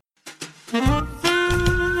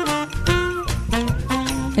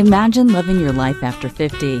Imagine living your life after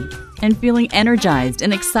 50 and feeling energized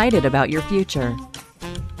and excited about your future.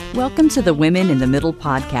 Welcome to the Women in the Middle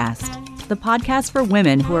podcast, the podcast for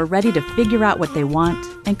women who are ready to figure out what they want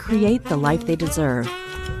and create the life they deserve.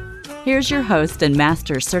 Here's your host and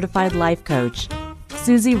master certified life coach,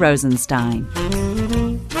 Susie Rosenstein.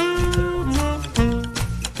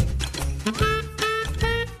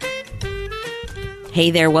 Hey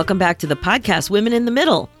there, welcome back to the podcast, Women in the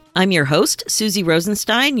Middle. I'm your host, Susie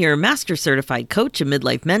Rosenstein, your master certified coach and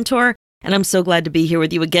midlife mentor, and I'm so glad to be here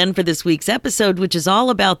with you again for this week's episode, which is all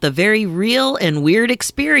about the very real and weird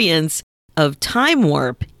experience of time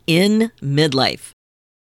warp in midlife.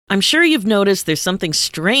 I'm sure you've noticed there's something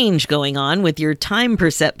strange going on with your time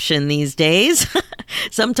perception these days.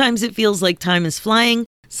 Sometimes it feels like time is flying,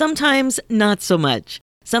 sometimes not so much.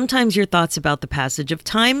 Sometimes your thoughts about the passage of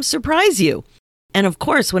time surprise you. And of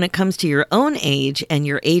course, when it comes to your own age and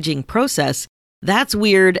your aging process, that's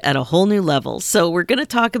weird at a whole new level. So we're going to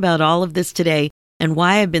talk about all of this today and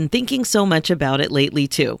why I've been thinking so much about it lately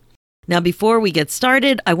too. Now, before we get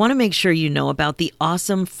started, I want to make sure you know about the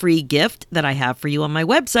awesome free gift that I have for you on my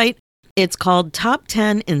website. It's called Top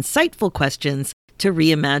 10 Insightful Questions to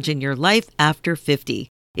Reimagine Your Life After 50.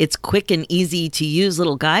 It's quick and easy to use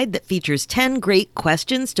little guide that features 10 great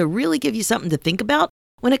questions to really give you something to think about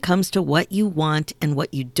when it comes to what you want and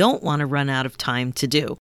what you don't want to run out of time to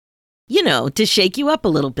do. You know, to shake you up a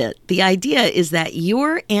little bit, the idea is that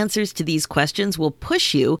your answers to these questions will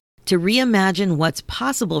push you to reimagine what's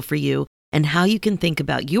possible for you and how you can think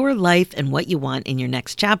about your life and what you want in your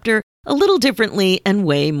next chapter a little differently and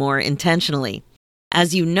way more intentionally.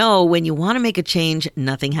 As you know, when you want to make a change,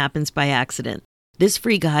 nothing happens by accident. This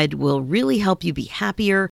free guide will really help you be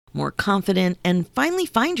happier, more confident, and finally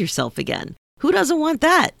find yourself again. Who doesn't want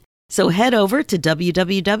that? So head over to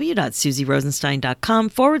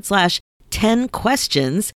www.susierosenstein.com/10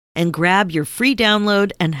 questions and grab your free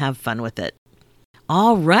download and have fun with it.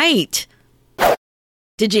 All right.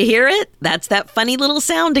 Did you hear it? That's that funny little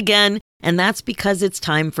sound again. And that's because it's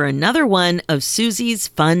time for another one of Susie's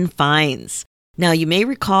Fun Finds. Now, you may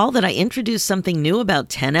recall that I introduced something new about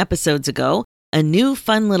 10 episodes ago, a new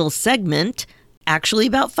fun little segment actually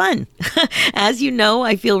about fun. As you know,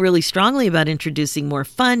 I feel really strongly about introducing more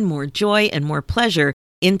fun, more joy, and more pleasure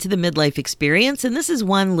into the midlife experience, and this is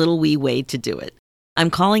one little wee way to do it. I'm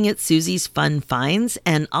calling it Susie's Fun Finds,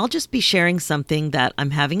 and I'll just be sharing something that I'm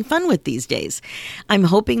having fun with these days. I'm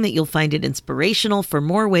hoping that you'll find it inspirational for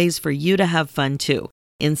more ways for you to have fun too,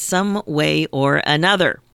 in some way or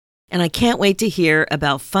another. And I can't wait to hear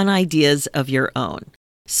about fun ideas of your own.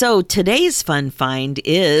 So today's fun find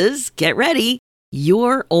is, get ready,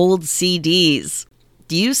 your old CDs.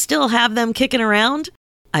 Do you still have them kicking around?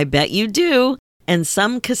 I bet you do. And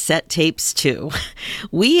some cassette tapes too.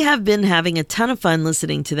 We have been having a ton of fun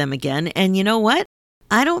listening to them again. And you know what?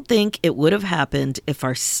 I don't think it would have happened if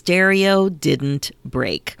our stereo didn't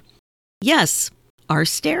break. Yes, our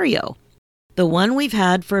stereo. The one we've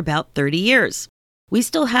had for about 30 years. We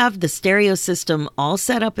still have the stereo system all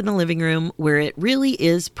set up in the living room where it really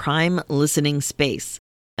is prime listening space.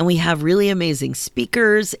 And we have really amazing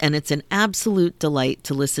speakers, and it's an absolute delight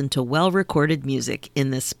to listen to well-recorded music in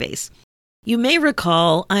this space. You may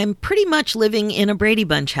recall I'm pretty much living in a Brady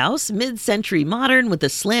Bunch house, mid-century modern with a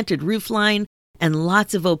slanted roofline and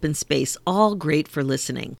lots of open space, all great for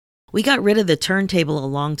listening. We got rid of the turntable a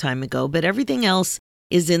long time ago, but everything else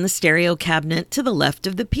is in the stereo cabinet to the left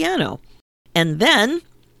of the piano. And then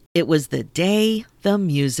it was the day the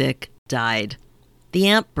music died. The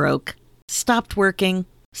amp broke, stopped working,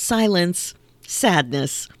 silence,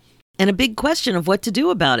 sadness, and a big question of what to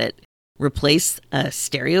do about it. Replace a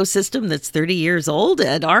stereo system that's 30 years old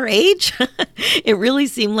at our age? It really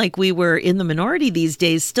seemed like we were in the minority these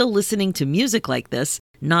days, still listening to music like this,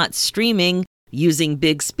 not streaming, using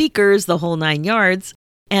big speakers, the whole 9 yards.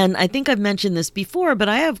 And I think I've mentioned this before, but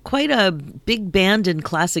I have quite a big band and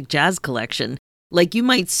classic jazz collection. Like you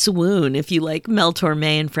might swoon if you like Mel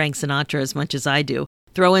Torme and Frank Sinatra as much as I do.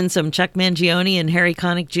 Throw in some Chuck Mangione and Harry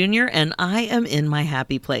Connick Jr., and I am in my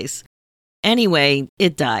happy place. Anyway,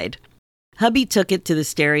 it died. Hubby took it to the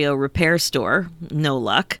stereo repair store. No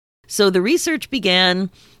luck. So the research began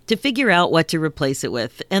to figure out what to replace it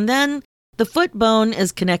with. And then the foot bone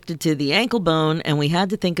is connected to the ankle bone, and we had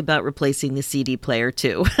to think about replacing the CD player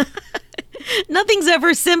too. Nothing's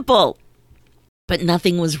ever simple. But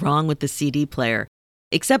nothing was wrong with the CD player,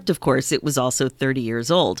 except, of course, it was also 30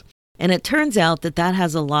 years old. And it turns out that that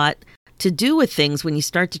has a lot to do with things when you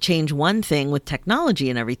start to change one thing with technology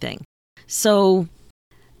and everything. So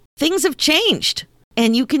things have changed,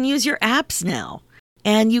 and you can use your apps now.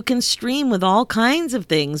 And you can stream with all kinds of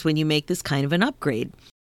things when you make this kind of an upgrade.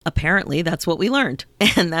 Apparently, that's what we learned,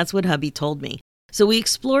 and that's what hubby told me. So we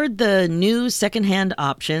explored the new secondhand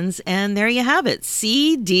options, and there you have it,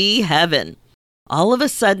 CD heaven. All of a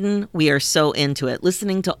sudden, we are so into it,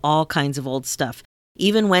 listening to all kinds of old stuff.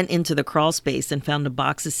 Even went into the crawl space and found a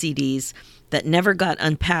box of CDs that never got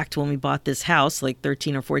unpacked when we bought this house like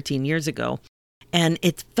 13 or 14 years ago. And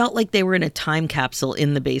it felt like they were in a time capsule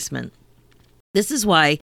in the basement. This is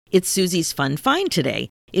why it's Susie's Fun Find today.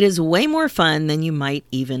 It is way more fun than you might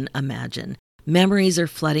even imagine. Memories are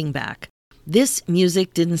flooding back. This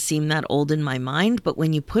music didn't seem that old in my mind, but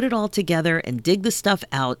when you put it all together and dig the stuff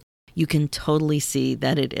out, you can totally see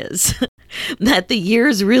that it is. That the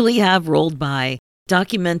years really have rolled by,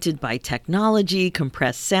 documented by technology,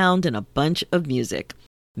 compressed sound, and a bunch of music.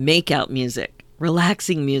 Makeout music,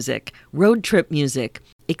 relaxing music, road trip music,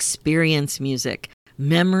 experience music,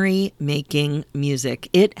 memory-making music.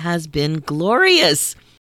 It has been glorious.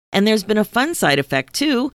 And there's been a fun side effect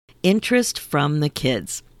too, interest from the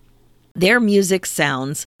kids. Their music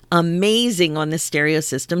sounds amazing on the stereo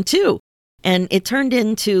system too. And it turned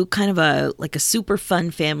into kind of a super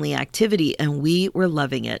fun family activity, and we were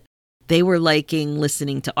loving it. They were liking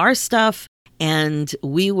listening to our stuff, and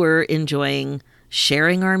we were enjoying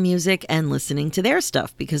sharing our music and listening to their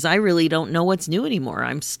stuff, because I really don't know what's new anymore.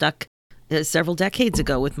 I'm stuck several decades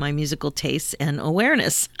ago with my musical tastes and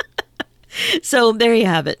awareness. So there you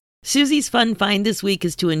have it. Susie's Fun Find this week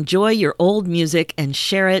is to enjoy your old music and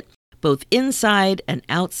share it both inside and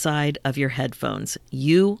outside of your headphones.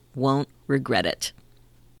 You won't regret it.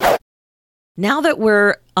 Now that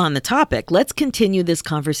we're on the topic, let's continue this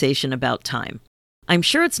conversation about time. I'm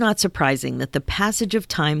sure it's not surprising that the passage of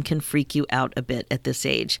time can freak you out a bit at this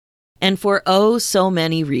age, and for oh so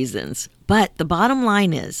many reasons. But the bottom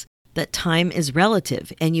line is that time is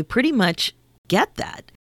relative, and you pretty much get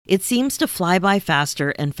that. It seems to fly by faster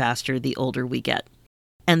and faster the older we get.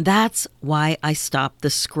 And that's why I stopped the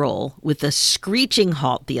scroll with a screeching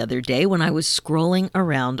halt the other day when I was scrolling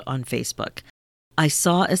around on Facebook. I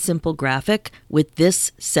saw a simple graphic with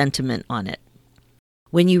this sentiment on it.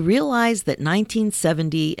 When you realize that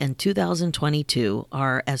 1970 and 2022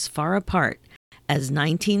 are as far apart as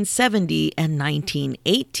 1970 and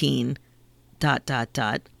 1918, ...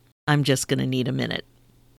 I'm just going to need a minute! !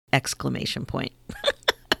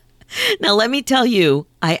 Now, let me tell you,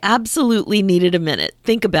 I absolutely needed a minute.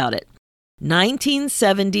 Think about it.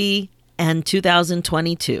 1970 and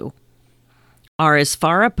 2022 are as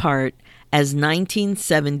far apart as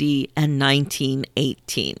 1970 and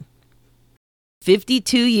 1918.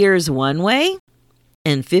 52 years one way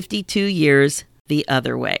and 52 years the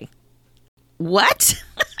other way. What?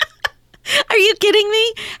 Are you kidding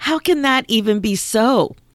me? How can that even be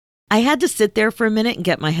so? I had to sit there for a minute and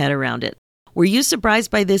get my head around it. Were you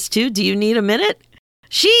surprised by this too? Do you need a minute?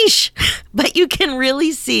 Sheesh! But you can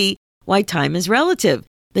really see why time is relative.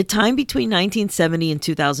 The time between 1970 and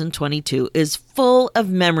 2022 is full of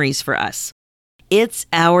memories for us. It's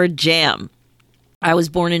our jam. I was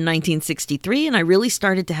born in 1963, and I really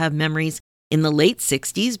started to have memories in the late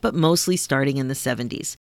 60s, but mostly starting in the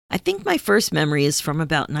 70s. I think my first memory is from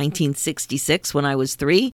about 1966 when I was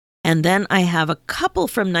 3. And then I have a couple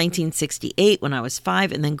from 1968 when I was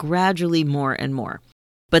 5, and then gradually more and more.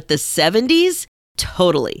 But the 70s,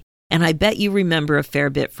 totally. And I bet you remember a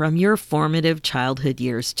fair bit from your formative childhood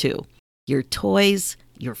years too. Your toys,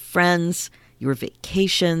 your friends, your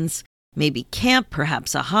vacations, maybe camp,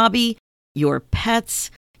 perhaps a hobby, your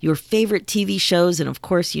pets, your favorite TV shows, and of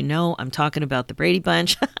course, you know I'm talking about the Brady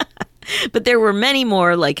Bunch. But there were many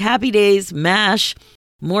more like Happy Days, MASH,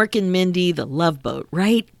 Mork and Mindy, The Love Boat,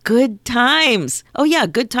 right? Good times. Oh yeah,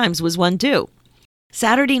 Good Times was one too.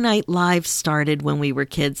 Saturday Night Live started when we were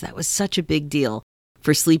kids. That was such a big deal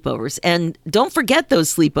for sleepovers. And don't forget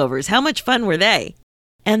those sleepovers. How much fun were they?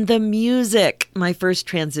 And the music, my first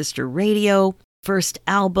transistor radio, first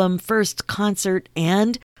album, first concert,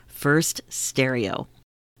 and first stereo.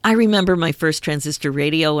 I remember my first transistor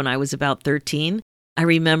radio when I was about 13. I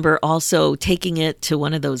remember also taking it to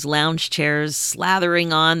one of those lounge chairs,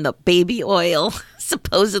 slathering on the baby oil,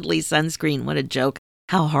 supposedly sunscreen. What a joke.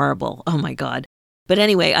 How horrible. Oh my God. But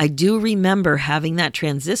anyway, I do remember having that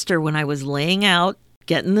transistor when I was laying out,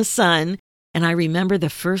 getting the sun. And I remember the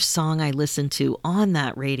first song I listened to on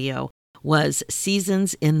that radio was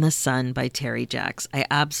Seasons in the Sun by Terry Jacks. I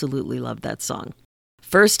absolutely love that song.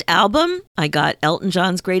 First album, I got Elton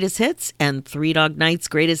John's Greatest Hits and Three Dog Night's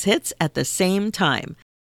Greatest Hits at the same time.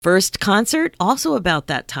 First concert, also about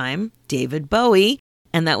that time, David Bowie,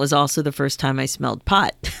 and that was also the first time I smelled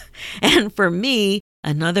pot. And for me,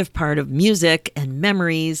 another part of music and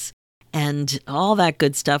memories and all that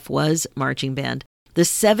good stuff was marching band. The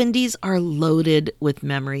 70s are loaded with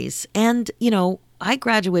memories. And, I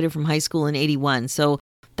graduated from high school in 81, so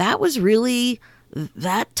that was really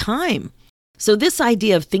that time. So this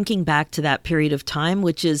idea of thinking back to that period of time,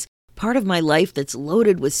 which is part of my life that's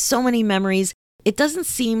loaded with so many memories, it doesn't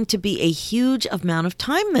seem to be a huge amount of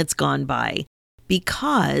time that's gone by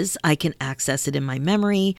because I can access it in my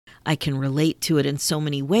memory. I can relate to it in so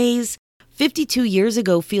many ways. 52 years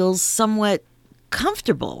ago feels somewhat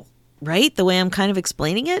comfortable, right? The way I'm kind of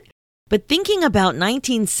explaining it. But thinking about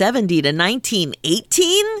 1970 to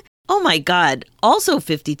 1918, oh my God, also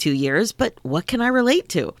 52 years, but what can I relate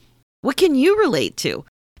to? What can you relate to?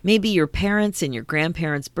 Maybe your parents' and your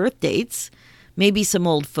grandparents' birth dates, maybe some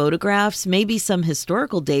old photographs, maybe some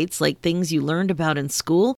historical dates like things you learned about in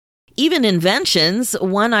school, even inventions.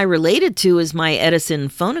 One I related to is my Edison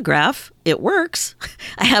phonograph. It works.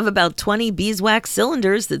 I have about 20 beeswax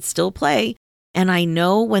cylinders that still play. And I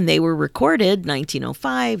know when they were recorded,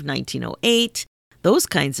 1905, 1908, those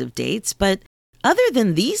kinds of dates. But other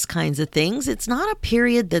than these kinds of things, it's not a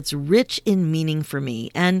period that's rich in meaning for me.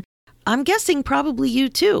 And I'm guessing probably you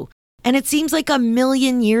too. And it seems like a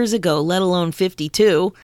million years ago, let alone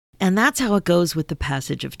 52. And that's how it goes with the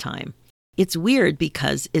passage of time. It's weird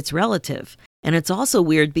because it's relative. And it's also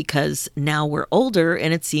weird because now we're older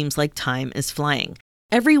and it seems like time is flying.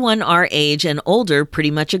 Everyone our age and older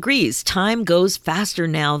pretty much agrees. Time goes faster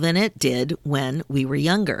now than it did when we were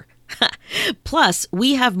younger. Plus,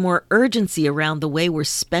 we have more urgency around the way we're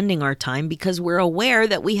spending our time because we're aware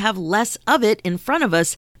that we have less of it in front of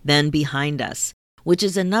us than behind us, which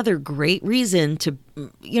is another great reason to,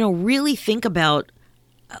 really think about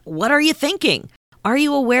what are you thinking? Are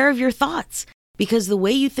you aware of your thoughts? Because the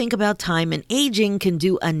way you think about time and aging can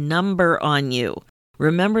do a number on you.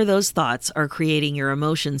 Remember, those thoughts are creating your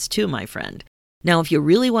emotions too, my friend. Now, if you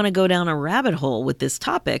really want to go down a rabbit hole with this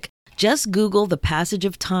topic, just Google the passage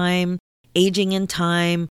of time, aging in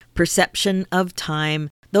time, perception of time,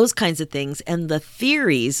 those kinds of things, and the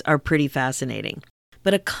theories are pretty fascinating.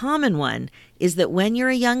 But a common one is that when you're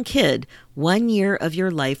a young kid, 1 year of your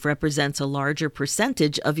life represents a larger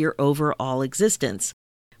percentage of your overall existence.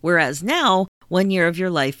 Whereas now, 1 year of your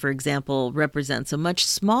life, for example, represents a much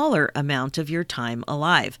smaller amount of your time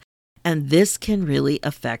alive. And this can really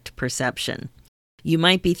affect perception. You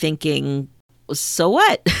might be thinking, so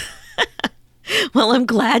what? Well, I'm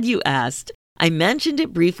glad you asked. I mentioned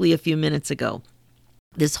it briefly a few minutes ago.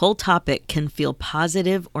 This whole topic can feel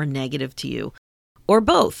positive or negative to you, or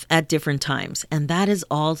both at different times, and that is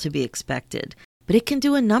all to be expected. But it can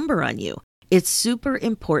do a number on you. It's super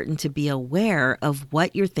important to be aware of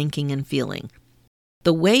what you're thinking and feeling.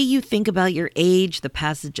 The way you think about your age, the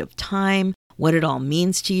passage of time, what it all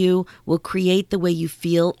means to you, will create the way you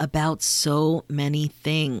feel about so many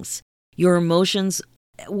things. Your emotions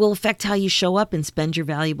will affect how you show up and spend your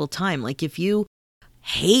valuable time. Like if you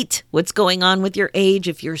hate what's going on with your age,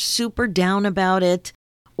 if you're super down about it,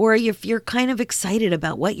 or if you're kind of excited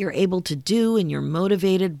about what you're able to do and you're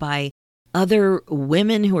motivated by other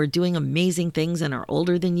women who are doing amazing things and are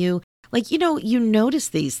older than you, you notice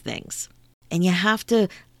these things and you have to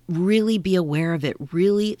really be aware of it,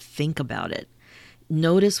 really think about it.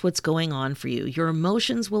 Notice what's going on for you. Your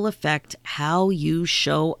emotions will affect how you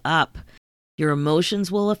show up. Your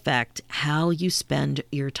emotions will affect how you spend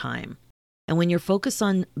your time. And when you're focused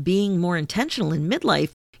on being more intentional in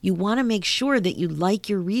midlife, you want to make sure that you like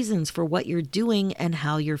your reasons for what you're doing and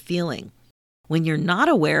how you're feeling. When you're not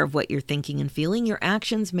aware of what you're thinking and feeling, your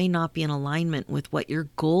actions may not be in alignment with what your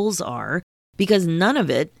goals are because none of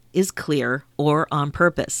it is clear or on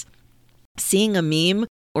purpose. Seeing a meme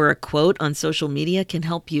or a quote on social media can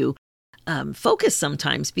help you focus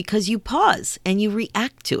sometimes because you pause and you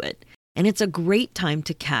react to it. And it's a great time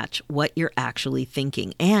to catch what you're actually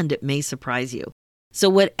thinking, and it may surprise you. So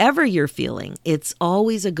whatever you're feeling, it's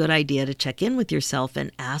always a good idea to check in with yourself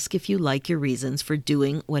and ask if you like your reasons for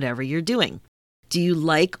doing whatever you're doing. Do you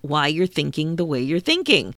like why you're thinking the way you're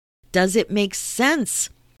thinking? Does it make sense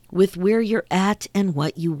with where you're at and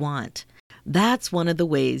what you want? That's one of the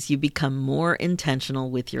ways you become more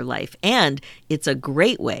intentional with your life, and it's a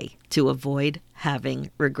great way to avoid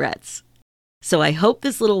having regrets. So I hope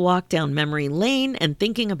this little walk down memory lane and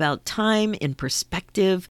thinking about time in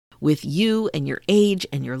perspective with you and your age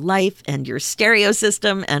and your life and your stereo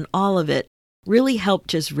system and all of it really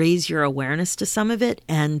helped just raise your awareness to some of it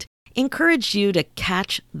and encourage you to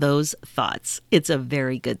catch those thoughts. It's a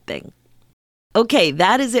very good thing. Okay,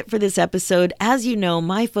 that is it for this episode. As you know,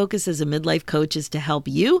 my focus as a midlife coach is to help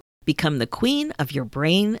you become the queen of your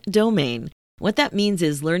brain domain. What that means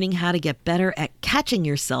is learning how to get better at catching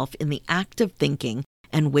yourself in the act of thinking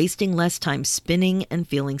and wasting less time spinning and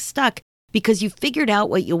feeling stuck because you figured out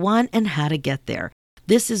what you want and how to get there.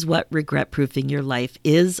 This is what regret-proofing your life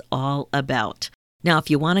is all about. Now, if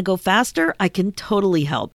you want to go faster, I can totally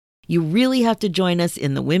help. You really have to join us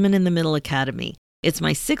in the Women in the Middle Academy. It's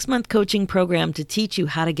my 6-month coaching program to teach you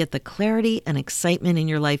how to get the clarity and excitement in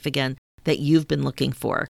your life again that you've been looking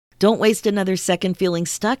for. Don't waste another second feeling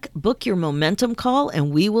stuck. Book your momentum call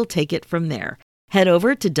and we will take it from there. Head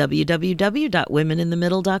over to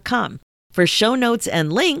www.womeninthemiddle.com. For show notes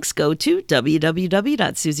and links, go to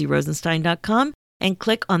www.susierosenstein.com and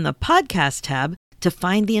click on the podcast tab to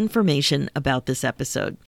find the information about this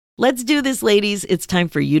episode. Let's do this, ladies. It's time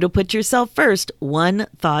for you to put yourself first, one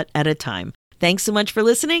thought at a time. Thanks so much for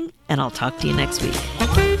listening, and I'll talk to you next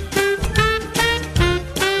week.